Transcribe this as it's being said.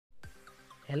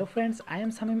Hello friends, I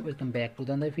am Samim. Welcome back to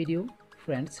another video.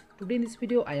 Friends, today in this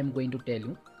video I am going to tell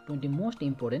you 20 most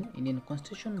important Indian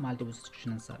Constitution multiple choice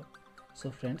question answer.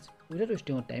 So friends, without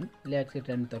wasting your time, let's get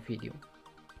into the video.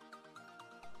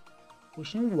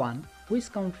 Question 1.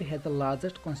 Which country has the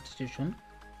largest constitution?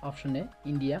 Option A,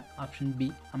 India. Option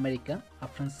B, America.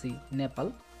 Option C,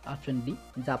 Nepal. Option D,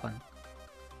 Japan.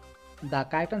 The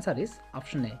correct answer is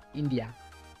option A, India.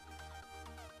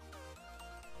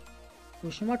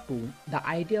 Question number 2. The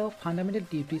idea of fundamental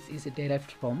duties is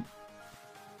derived from.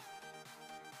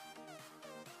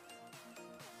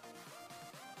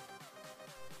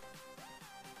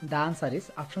 The answer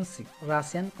is option C,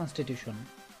 Russian Constitution.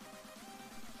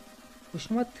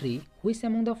 Question number 3. Which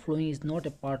among the following is not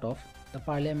a part of the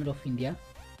Parliament of India?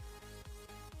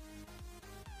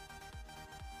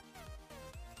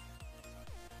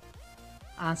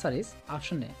 Answer is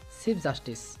option A, Chief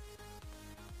Justice.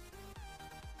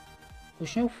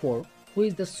 Question 4. Who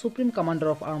is the Supreme Commander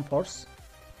of Armed Force?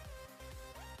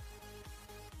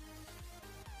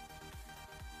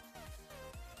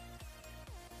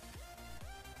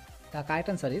 The correct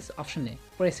answer is option A,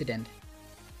 President.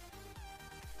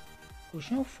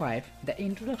 Question 5. The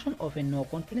introduction of a no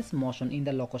confidence motion in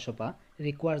the Lok Sabha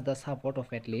requires the support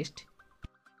of at least.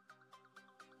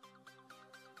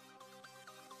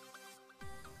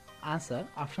 Answer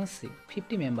option C,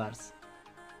 50 members.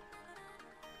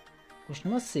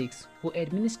 Question number 6. Who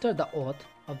administered the oath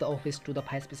of the office to the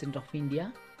Vice President of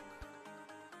India?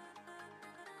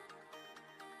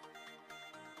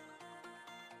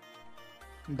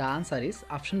 The answer is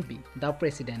option B, the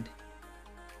President.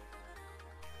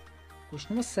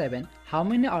 Question number 7. How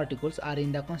many articles are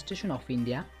in the Constitution of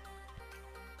India?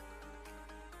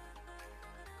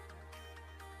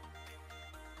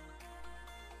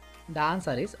 The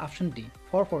answer is option D,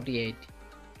 448.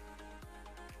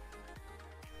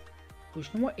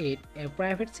 Question number 8. A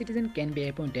private citizen can be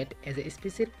appointed as a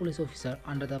special police officer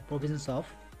under the provisions of.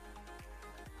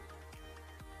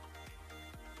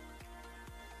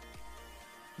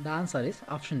 The answer is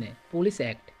option A, Police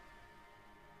Act.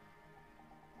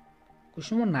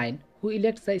 Question number 9. Who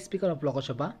elects the Speaker of Lok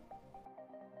Sabha?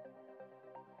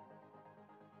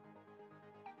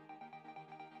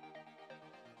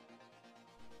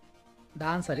 The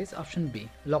answer is option B,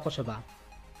 Lok Sabha.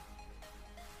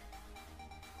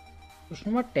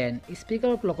 Question number 10. Speaker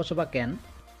of Lok Sabha can.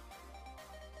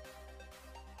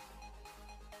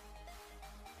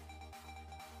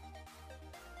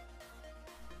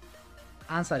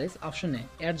 Answer is option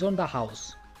A, adjourn the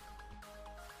House.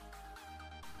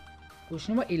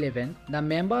 Question number 11. The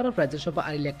member of Rajya Sabha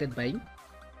are elected by.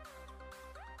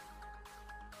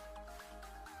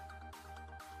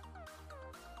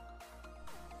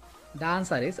 The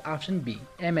answer is option B,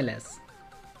 MLS.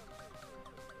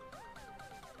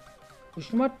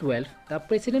 Question number 12. The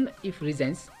President, if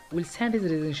resigns, will send his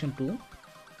resignation to.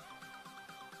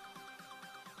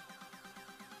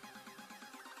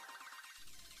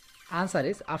 Answer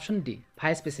is option D,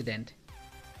 Vice President.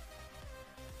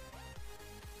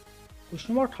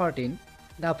 Question number 13.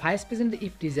 The Vice President,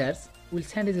 if desires, will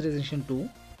send his resignation to.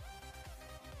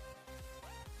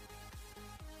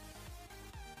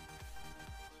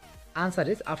 Answer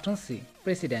is option C,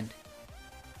 President.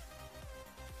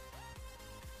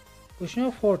 Question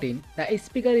number 14. The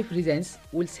Speaker, if resigns,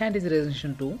 will send his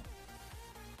resignation to.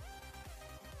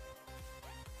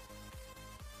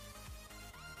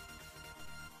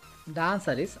 The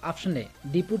answer is option A,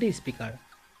 Deputy Speaker.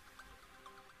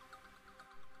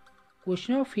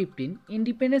 Question number 15.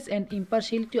 Independence and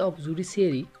impartiality of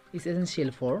judiciary is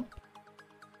essential for.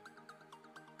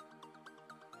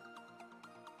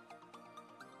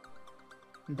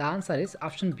 The answer is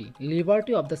option B,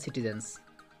 liberty of the citizens.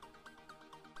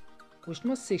 Question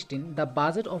number 16. The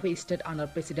budget of a state under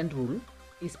president rule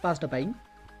is passed by.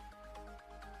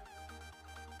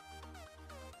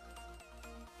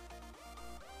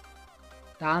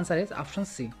 The answer is option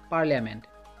C, Parliament.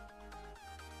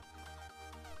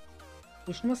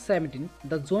 Question number 17.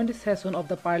 The joint session of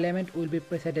the Parliament will be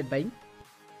presided by.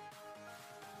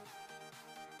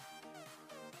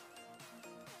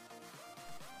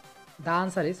 The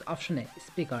answer is option A,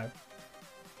 Speaker.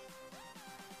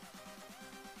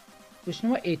 Question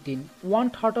number 18.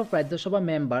 1/3 of Rajya Sabha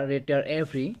member retire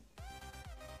every.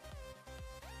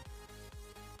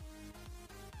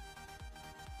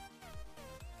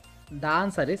 The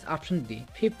answer is option D,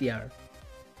 5th year.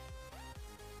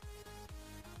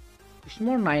 Question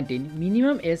number 19.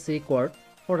 Minimum age required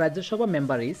for Rajya Sabha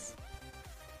member is.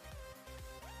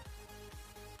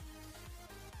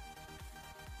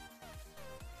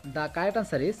 The correct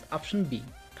answer is option B,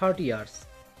 30 years.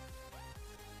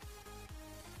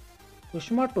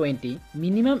 Question number 20.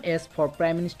 Minimum age for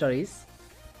Prime Minister is?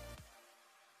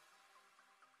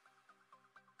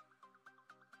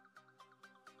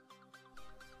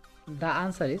 The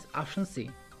answer is option C,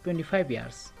 25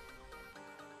 years.